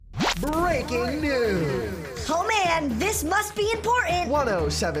Breaking news. Oh man, this must be important.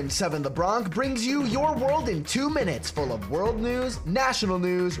 1077 The Bronc brings you your world in 2 minutes, full of world news, national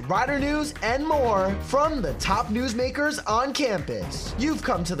news, rider news, and more from the top newsmakers on campus. You've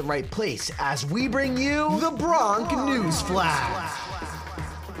come to the right place as we bring you the Bronc News Flash.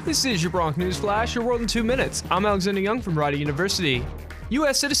 This is your Bronc News Flash, your world in 2 minutes. I'm Alexander Junge from Rider University.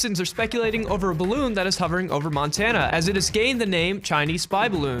 U.S. citizens are speculating over a balloon that is hovering over Montana, as it has gained the name Chinese spy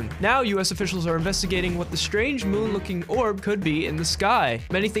balloon. Now, U.S. officials are investigating what the strange moon-looking orb could be in the sky.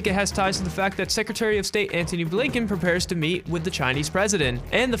 Many think it has ties to the fact that Secretary of State Antony Blinken prepares to meet with the Chinese president,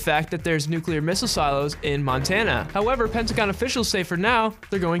 and the fact that there's nuclear missile silos in Montana. However, Pentagon officials say for now,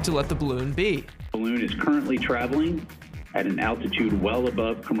 they're going to let the balloon be. The balloon is currently traveling at an altitude well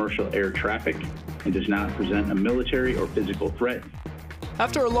above commercial air traffic and does not present a military or physical threat.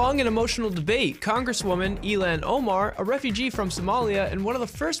 After a long and emotional debate, Congresswoman Ilhan Omar, a refugee from Somalia and one of the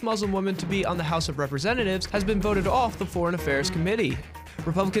first Muslim women to be on the House of Representatives, has been voted off the Foreign Affairs Committee.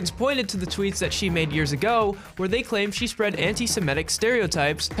 Republicans pointed to the tweets that she made years ago, where they claimed she spread anti-Semitic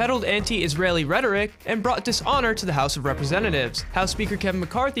stereotypes, peddled anti-Israeli rhetoric, and brought dishonor to the House of Representatives. House Speaker Kevin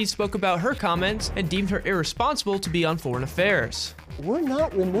McCarthy spoke about her comments and deemed her irresponsible to be on foreign affairs. We're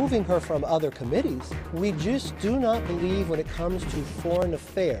not removing her from other committees. We just do not believe when it comes to foreign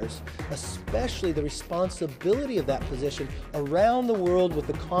affairs, especially the responsibility of that position around the world with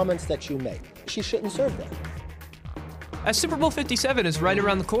the comments that you make. She shouldn't serve there. As Super Bowl 57 is right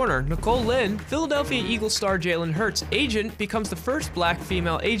around the corner, Nicole Lynn, Philadelphia Eagles star Jalen Hurts' agent, becomes the first black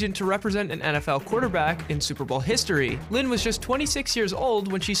female agent to represent an NFL quarterback in Super Bowl history. Lynn was just 26 years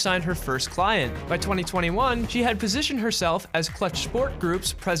old when she signed her first client. By 2021, she had positioned herself as Clutch Sport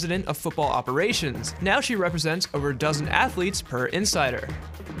Group's president of football operations. Now she represents over a dozen athletes per insider.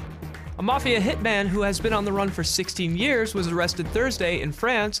 A mafia hitman who has been on the run for 16 years was arrested Thursday in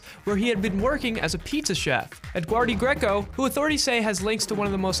France, where he had been working as a pizza chef. Eduardo Greco, who authorities say has links to one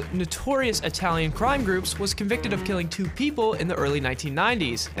of the most notorious Italian crime groups, was convicted of killing 2 people in the early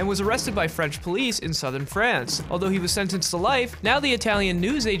 1990s, and was arrested by French police in southern France. Although he was sentenced to life, now the Italian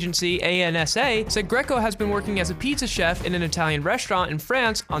news agency ANSA said Greco has been working as a pizza chef in an Italian restaurant in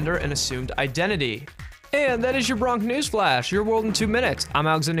France under an assumed identity. And that is your Bronc News Flash, your world in 2 minutes. I'm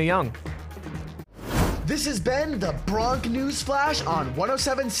Alexander Junge. This has been the Bronc News Flash on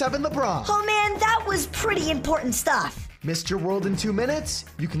 1077 The Bronc. Oh man, that was pretty important stuff. Missed your world in 2 minutes?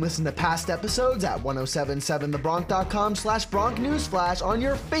 You can listen to past episodes at 1077thebronc.com/Bronc News Flash on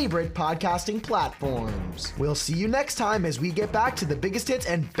your favorite podcasting platforms. We'll see you next time as we get back to the biggest hits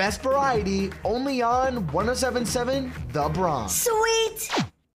and best variety only on 1077 The Bronc. Sweet.